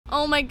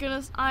Oh my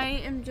goodness, I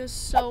am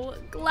just so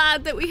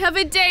glad that we have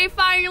a day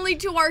finally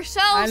to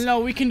ourselves. I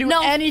know, we can do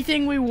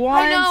anything we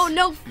want. I know,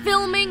 no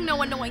filming,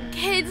 no annoying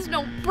kids,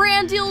 no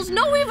brand deals,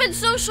 no even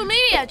social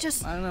media.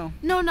 Just, I don't know.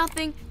 No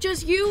nothing,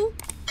 just you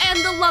and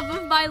the love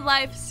of my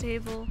life,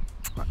 Sable.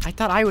 I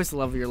thought I was the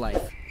love of your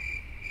life.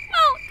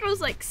 Oh, it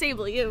was like,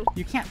 Sable, you.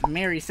 You can't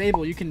marry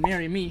Sable, you can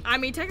marry me. I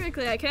mean,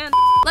 technically I can.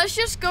 Let's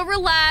just go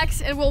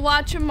relax and we'll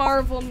watch a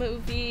Marvel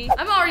movie.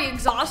 I'm already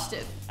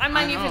exhausted. I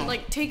might even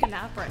like take a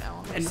nap right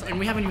now. And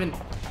we haven't even...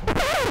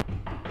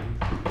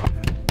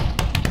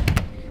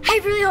 I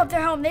really hope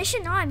they're home. They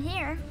should know I'm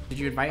here. Did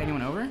you invite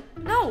anyone over?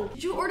 No.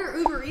 Did you order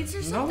Uber Eats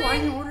or something? No, I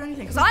didn't order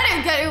anything. Because I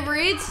didn't get Uber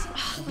Eats.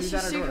 Let's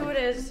just see who it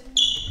is.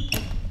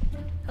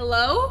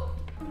 Hello?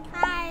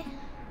 Hi.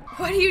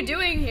 What are you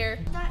doing here?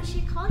 Thought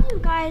she called you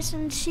guys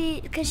and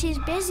because she's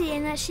busy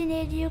and that she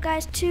needed you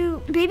guys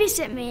to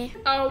babysit me.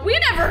 Oh, we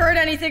never heard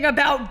anything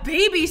about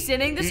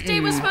babysitting. This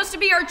day was supposed to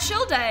be our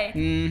chill day.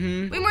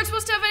 We weren't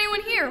supposed to have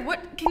anyone here.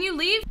 What, can you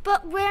leave?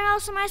 But where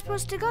else am I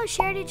supposed to go?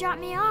 She already dropped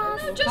me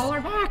off. No, Call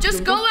her back.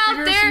 Just go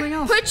out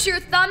there, put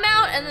your thumb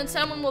out, and then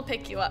someone will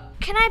pick you up.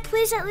 Can I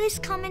please at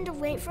least come in to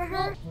wait for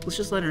her? Let's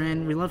just let her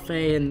in. We love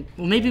Faye, and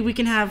well, maybe we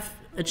can have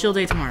a chill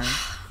day tomorrow.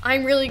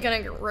 I'm really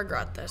gonna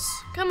regret this.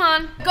 Come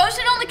on. Go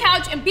sit on the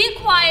couch and be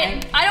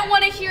quiet. I don't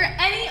want to hear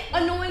any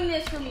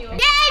annoyingness from you. Yay,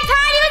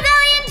 party with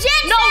Ellie and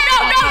Jensen! No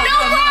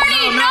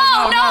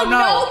party!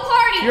 No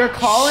party! You're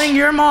calling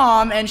your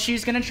mom, and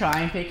she's gonna try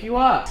and pick you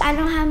up. I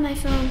don't have my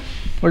phone.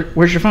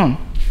 Where's your phone?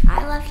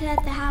 I left it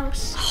at the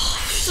house.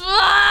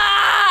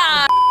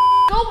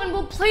 Go and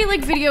we'll play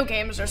like video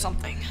games or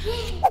something.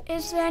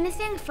 Is there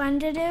anything fun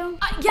to do?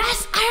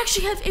 Yes, I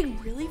actually have a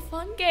really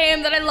fun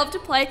game that I love to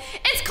play.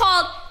 It's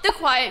called The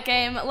Quiet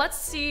Game. Let's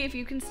see if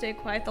you can stay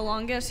quiet the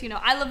longest. You know,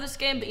 I love this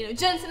game, but you know,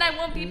 Jensen and I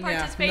won't be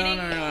participating.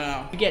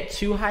 No. You get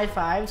 2 high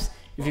fives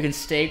if you can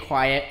stay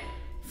quiet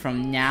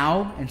from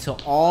now until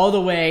all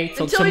the way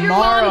till tomorrow. Until your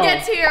mom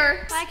gets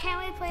here. Why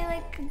can't we play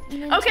like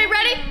Nintendo? Okay,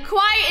 ready?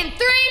 Quiet in 3,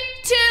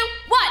 2,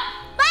 1.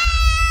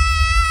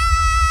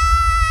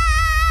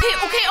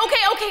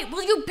 Okay.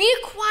 Will you be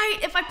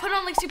quiet if I put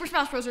on like Super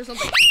Smash Bros or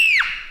something?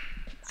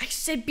 I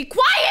said be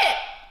quiet!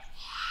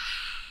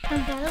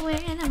 I'm about to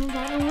win, I'm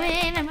about to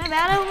win, I'm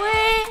about to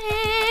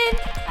win.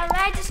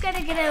 Alright, just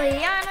gotta get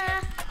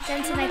Elliana.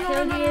 Jensen, I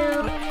killed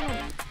you.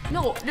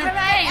 No,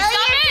 Alright,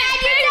 Elliana,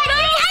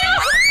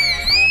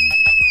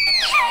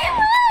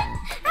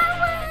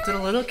 did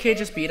a little kid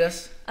just beat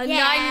us? A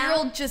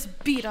 9-year-old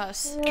just beat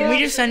us. Can we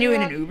just send you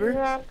in an Uber?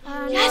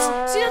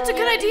 Yes, see, that's a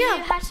good idea. You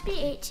have to be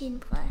 18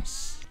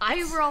 plus. I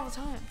Uber all the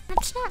time.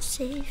 That's not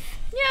safe.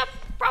 Yeah,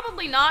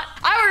 probably not.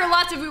 I order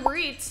lots of Uber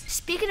Eats.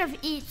 Speaking of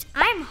eats,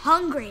 I'm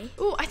hungry.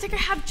 Ooh, I think I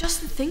have just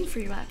the thing for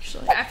you,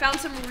 actually. I found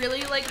some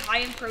really like high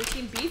in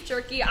protein beef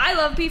jerky. I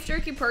love beef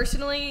jerky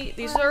personally.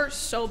 These are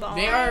so bomb.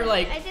 They are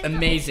like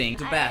amazing.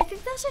 The I best.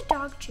 think those are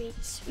dog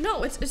treats.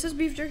 No, it says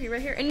beef jerky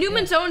right here. And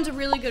Newman's Own's a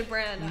really good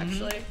brand,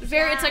 actually.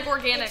 It's like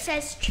organic. It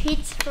says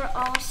treats for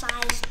all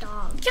size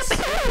dogs. Yeah,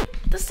 but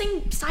the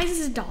same size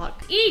as a dog.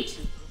 Eat!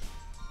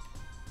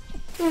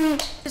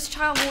 This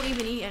child won't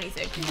even eat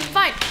anything.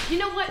 Fine. You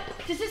know what?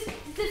 Does this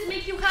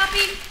make you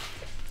happy?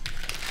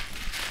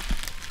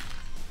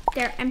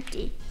 They're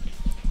empty.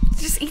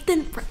 Just eat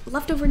the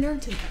leftover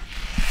nerds in there.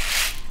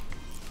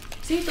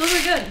 See, those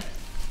are good.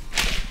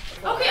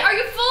 Okay, are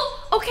you full?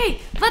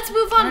 Okay, let's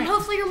move on and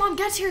hopefully your mom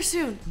gets here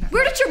soon.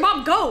 Where did your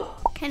mom go?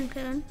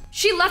 Cancun.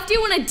 She left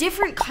you in a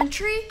different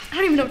country? I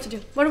don't even know what to do.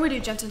 What do we do,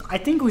 Jensen? I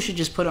think we should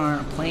just put her on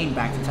a plane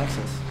back to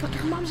Texas. But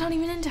her mom's not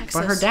even in Texas.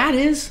 But her dad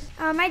is.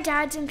 My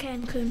dad's in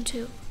Cancun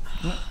too.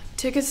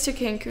 Tickets to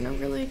Cancun are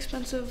really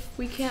expensive.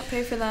 We can't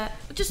pay for that.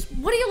 Just,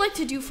 what do you like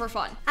to do for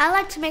fun? I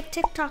like to make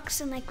TikToks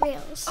and like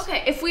reels.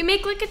 Okay, if we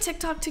make like a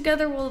TikTok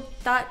together, will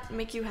that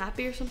make you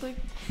happy or something?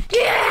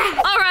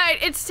 Yeah! All right,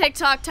 it's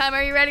TikTok time.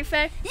 Are you ready,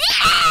 Faye? Yeah!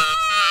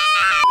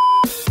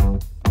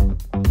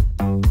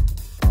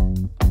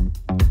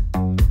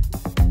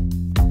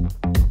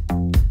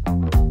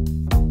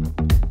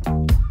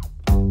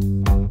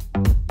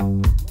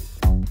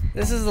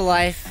 This is the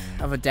life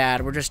of a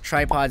dad. We're just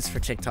tripods for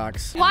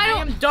TikToks. Why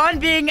I am done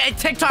being a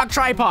TikTok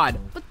tripod.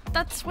 But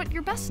that's what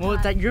you're best Well,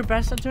 at. you're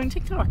best at doing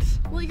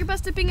TikToks. Well, you're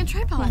best at being a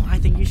tripod. Well, I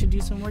think you should do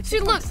some more TikToks See,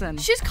 look, then.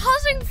 she's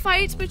causing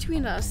fights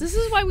between us. This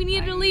is why we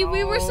needed to leave.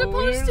 We were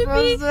supposed to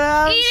be eating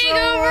Why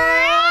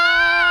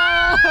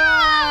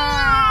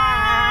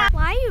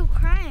are you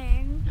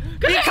crying?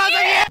 Because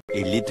of you!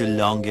 A little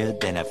longer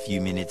than a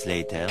few minutes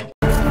later.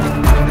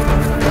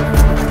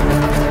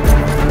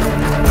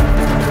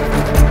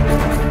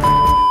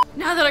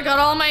 Now that I got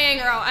all my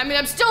anger out, I mean,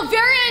 I'm still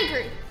very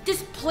angry.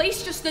 This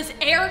place, just this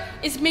air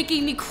is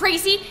making me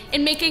crazy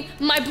and making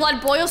my blood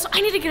boil, so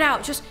I need to get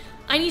out.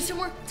 I need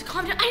somewhere to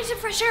calm down. I need some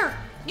fresh air.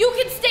 You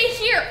can stay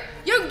here.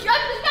 As a matter of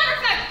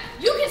fact,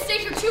 you can stay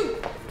here too.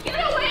 Get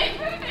away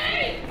from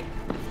me!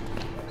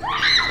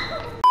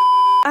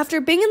 After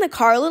being in the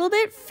car a little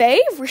bit,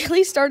 Faye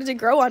really started to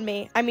grow on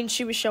me. I mean,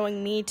 she was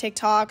showing me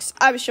TikToks.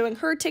 I was showing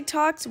her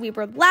TikToks. We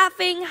were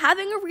laughing,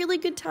 having a really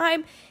good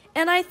time.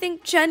 and I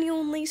think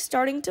genuinely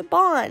starting to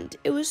bond.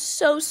 It was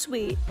so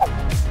sweet.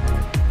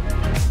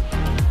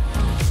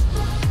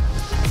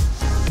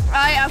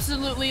 I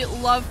absolutely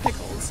love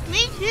pickles.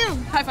 Me too.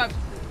 High five.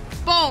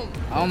 Boom.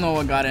 I don't know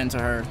what got into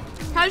her.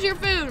 How's your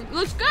food?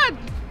 Looks good.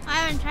 I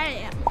haven't tried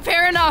it yet.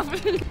 Fair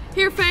enough.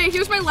 Here, Faye,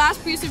 here's my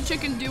last piece of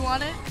chicken. Do you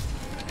want it?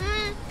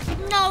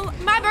 No,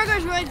 my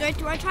burger's really good.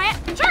 Do you want to try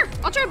it? Sure,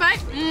 I'll try a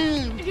bite.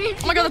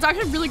 Oh my god, that's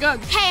actually really good.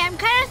 Hey, I'm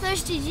kind of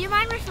thirsty. Do you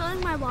mind refilling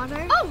my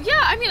water? Oh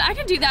yeah, I mean, I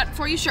can do that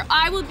for you, sure.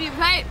 I will be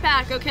right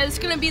back, okay? It's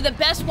gonna be the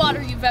best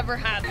water you've ever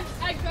had.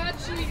 I got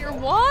you your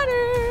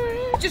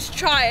water. Just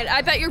try it.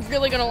 I bet you're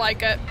really gonna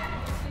like it.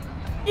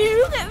 Did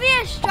you get me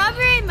a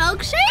strawberry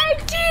milkshake? I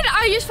did.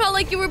 I just felt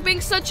like you were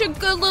being such a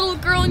good little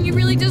girl and you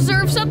really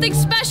deserve something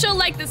special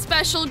like the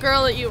special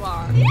girl that you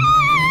are. Yay!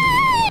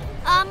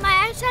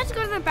 I just have to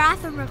go to the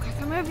bathroom real quick.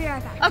 I'm gonna be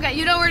right back. Okay,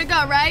 you know where to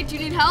go, right? Do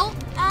you need help?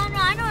 No,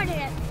 I know where to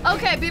get.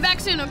 Okay, be back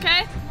soon,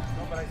 okay?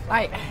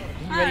 Hi.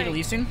 You ready to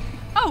leave soon?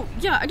 Oh,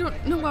 yeah, I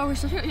don't know why we're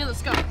still here. Here,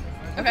 let's go.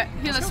 Okay,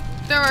 here, let's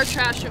throw our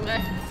trash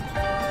away.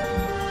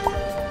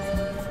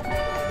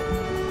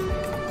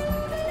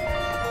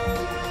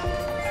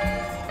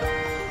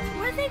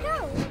 Where'd they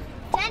go?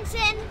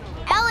 Jensen,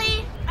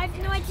 Ellie, I have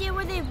no idea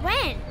where they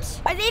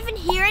went. Are they even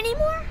here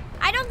anymore?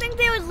 I don't think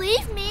they would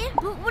leave me.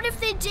 But what if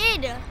they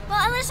did? Well,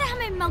 at least I have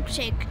my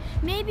milkshake.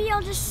 Maybe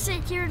I'll just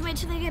sit here and wait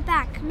till they get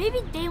back. Maybe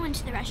they went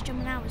to the restroom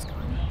when I was gone.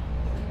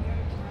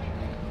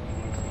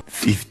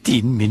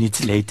 15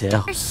 minutes later.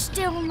 They're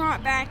still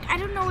not back. I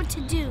don't know what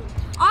to do.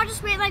 I'll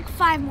just wait like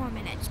 5 more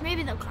minutes.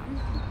 Maybe they'll come.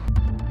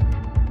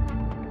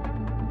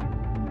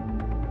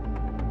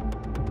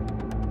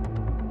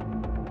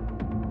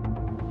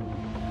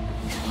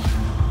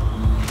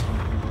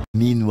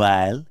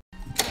 Meanwhile.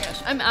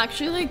 I'm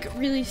actually like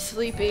really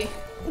sleepy.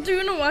 Do you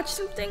want to watch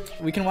something?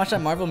 We can watch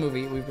that Marvel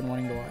movie we've been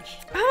wanting to watch.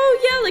 Oh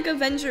yeah, like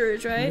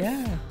Avengers, right?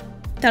 Yeah.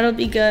 That'll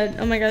be good.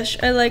 Oh my gosh,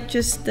 I like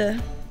just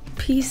the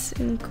peace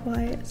and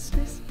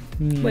quietness.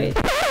 Wait,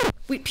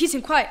 peace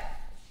and quiet.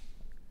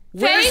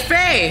 Where's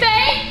Faye?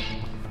 Faye?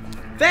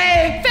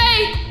 Faye!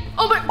 Faye!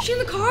 Oh my, is she in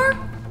the car?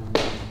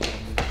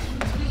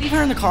 Leave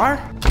her in the car?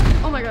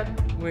 Oh my god.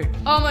 Wait.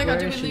 Oh my god,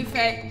 where did is we leave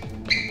Faye?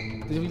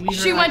 Did we leave her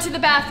She out? went to the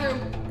bathroom.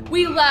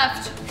 We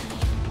left.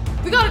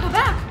 We gotta go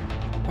back.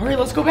 All right,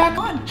 let's go back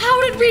on.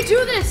 How did we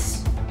do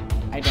this?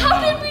 I don't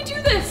How know. did we do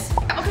this?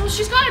 Okay, well,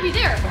 she's gotta be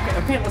there.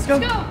 Okay, let's go.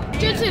 Let's go.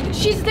 Jensen,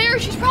 she's there.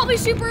 She's probably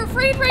super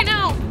afraid right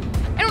now.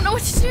 I don't know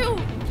what to do.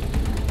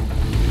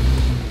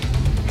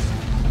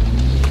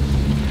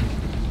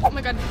 Oh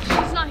my god,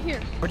 she's not here.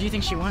 Where do you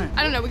think she went?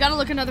 I don't know. We gotta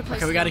look another place.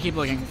 Okay, we gotta keep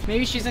looking.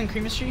 Maybe she's in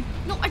Cream Street?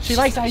 No, She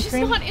likes ice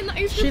cream? She's not in the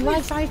ice cream. She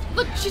place. likes ice.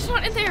 Look, she's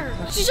not in there.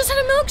 She just had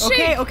a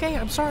milkshake. Okay,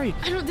 I'm sorry.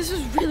 I don't. This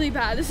is really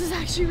bad. This is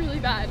actually really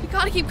bad. We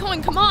gotta keep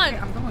going. Come on. Okay,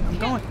 I'm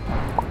going.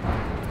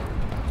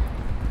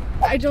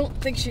 I don't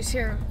think she's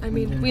here. I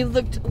mean, we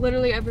looked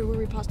literally everywhere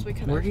we possibly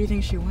could have. Where do you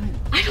think she went?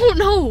 I don't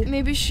know.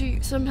 Maybe she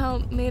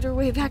somehow made her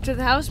way back to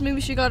the house.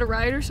 Maybe she got a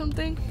ride or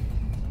something.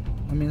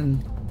 I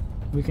mean,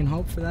 we can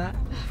hope for that.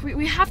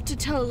 We have to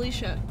tell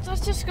Alicia.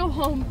 Let's just go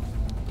home.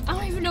 I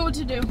don't even know what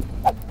to do.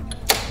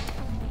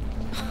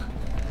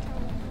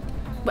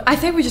 But I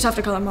think we just have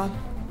to call her mom.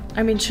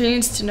 I mean, she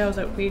needs to know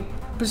that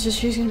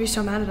she's gonna be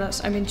so mad at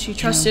us. I mean, she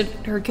trusted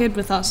her kid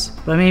with us.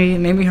 But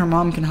maybe her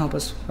mom can help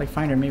us like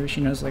find her. Maybe she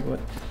knows like what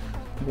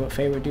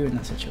Faye would do in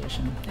that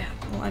situation. Yeah.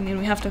 Well, I mean,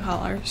 we have to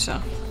call her.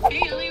 So.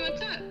 Hey, Ellie,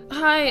 what's up?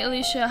 Hi,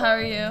 Alicia. How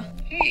are you?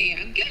 Hey,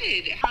 I'm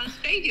good. How's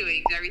Faye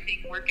doing? Does everything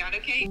work out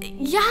okay?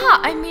 Yeah.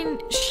 I mean,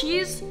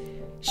 she's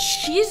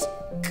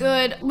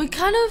good. We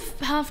kind of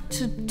have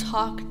to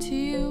talk to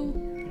you.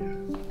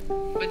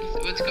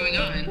 What's going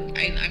on?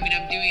 I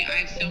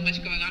have so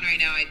much going on right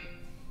now.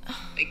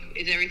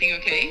 Is everything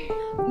okay?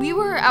 We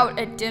were out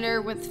at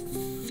dinner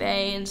with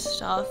Faye and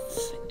stuff,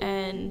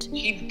 and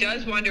She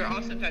does wander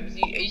off sometimes.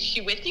 Is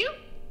she with you?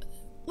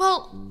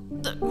 well,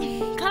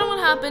 kind of what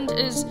happened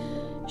is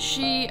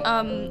she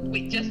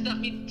Wait, just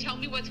tell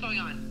me what's going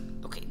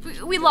on. okay,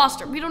 we lost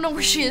her. We don't know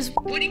where she is.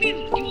 What do you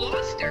mean you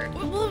lost her?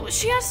 Well,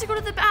 she has to go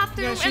to the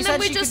bathroom, Yeah, she and said then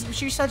we she just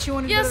she said she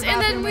wanted to go yes, to the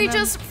and bathroom. then we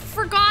just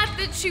forgot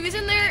that she was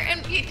in there,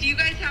 and Okay, do you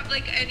guys have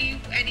like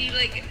any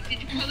like?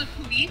 Did you call the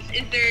police?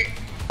 Is there?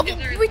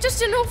 we just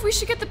didn't know if we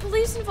should get the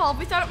police involved.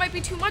 We thought it might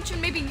be too much,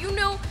 and maybe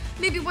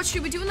what she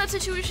would do in that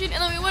situation,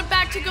 and then we went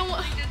back to go.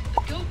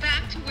 Just go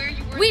back to where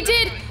you were. We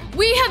did.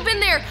 We have been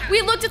there.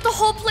 We looked at the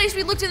whole place.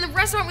 We looked in the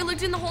restaurant. We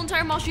looked in the whole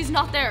entire mall. She's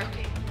not there.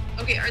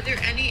 Okay, are there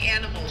any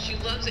animals? She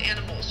loves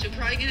animals. She'll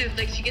probably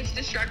she gets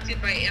distracted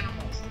by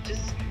animals.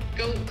 Just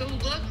go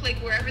look like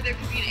wherever there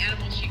could be an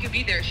animal, she could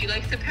be there. She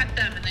likes to pet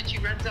them and then she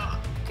runs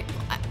off. Okay,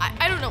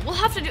 I don't know. We'll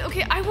have to do.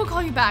 Okay, I will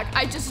call you back.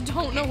 I just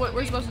don't know what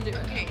we're supposed to do.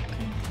 Okay.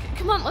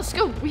 Come on, let's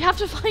go. We have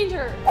to find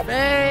her.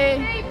 Faye!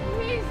 Hey,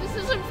 please,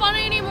 this isn't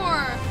funny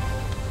anymore.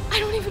 I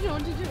don't even know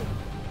what to do.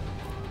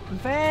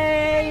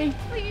 Faye!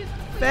 Please.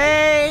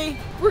 Faye!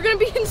 We're gonna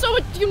be in so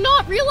much. Do you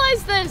not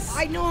realize this?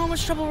 I know how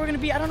much trouble we're gonna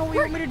be. I don't know what you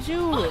want me to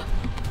do.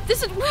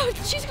 This is.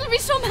 She's gonna be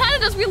so mad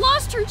at us. We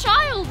lost her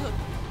child.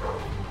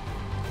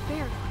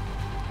 Bear.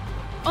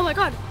 Oh my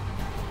god.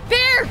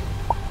 Bear!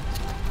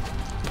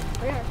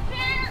 Bear.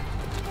 Bear!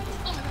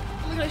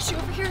 Oh my god, is she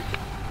over here?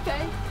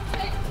 Faye.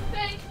 Faye.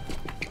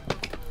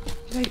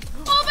 Faye.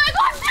 Oh my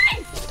god,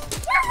 Faye!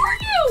 Where were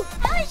you?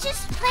 I was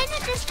just playing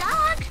with this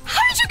dog.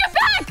 How did you get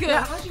back?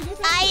 Yeah, how'd you get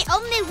back? I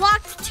only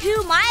walked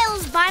 2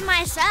 miles by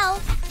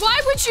myself. Why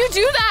would you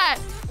do that?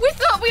 We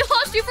thought we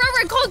lost you forever.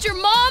 I called your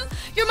mom.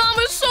 Your mom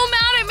was so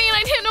mad at me and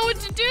I didn't know what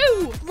to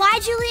do.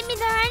 Why'd you leave me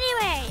there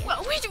anyway?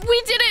 Well, we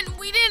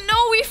didn't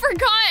know. We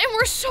forgot and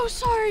we're so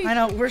sorry. I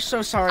know, we're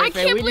so sorry, I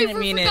Faye. can't We believe didn't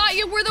we mean forgot it.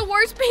 you. We're the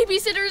worst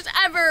babysitters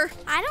ever.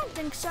 I don't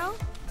think so.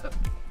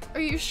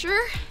 Are you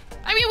sure?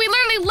 I mean, we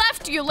literally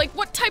left you. Like,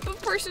 what type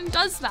of person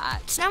does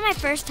that? It's not my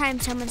first time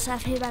someone's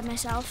left me by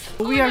myself.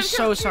 We are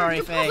so sorry,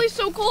 You're Faye. probably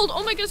so cold.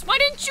 Oh my goodness, why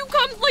didn't you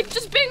come, like,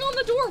 just bang on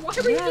the door? Why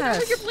were you just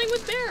over here playing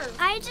with Bear?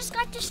 I just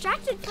got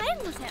distracted playing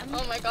with him.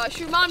 Oh my gosh,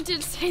 your mom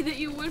did say that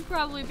you would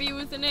probably be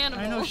with an animal.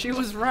 I know, she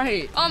was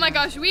right. Oh my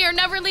gosh, we are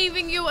never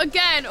leaving you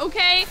again,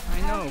 okay?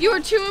 I know. You are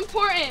too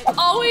important.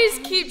 Always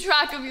keep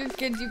track of your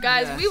kids, you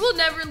guys. Yes. We will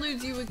never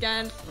lose you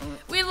again.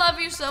 We love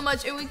you so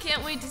much, and we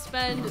can't wait to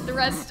spend the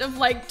rest of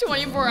like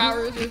 24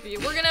 hours with you.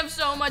 We're gonna have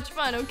so much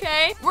fun,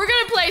 okay? We're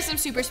gonna play some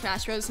Super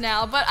Smash Bros.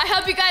 Now, but I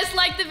hope you guys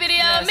liked the video.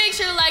 Yes. Make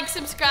sure to like,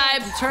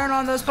 subscribe. Turn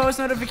on those post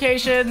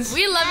notifications.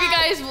 We love you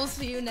guys. We'll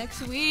see you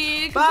next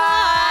week. Bye.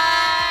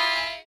 Bye.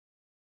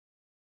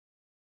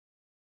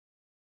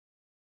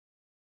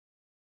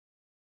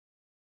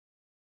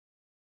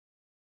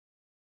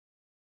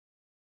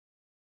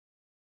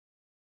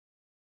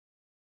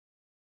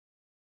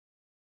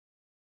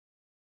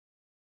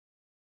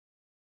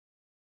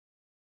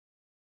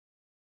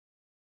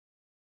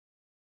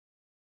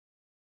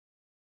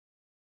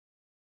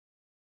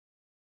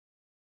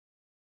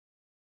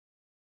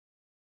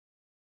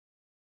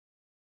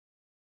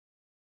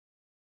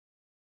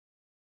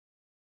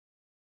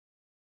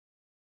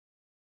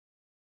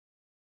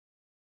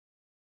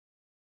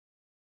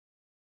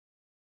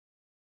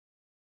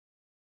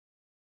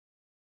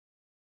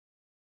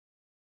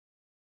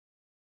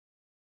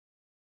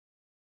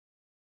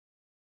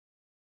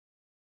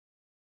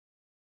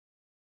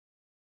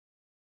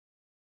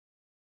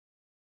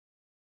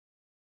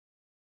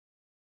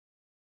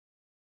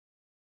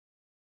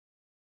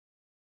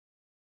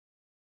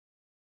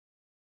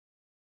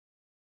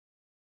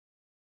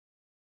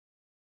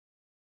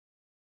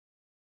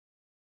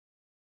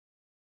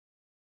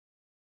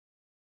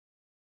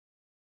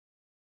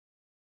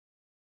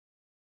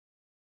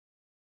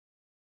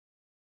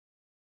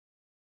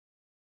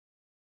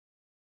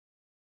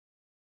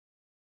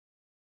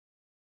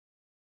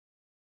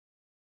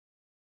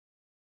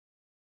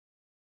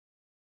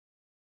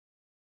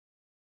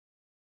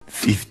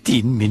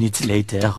 "15 minutes later."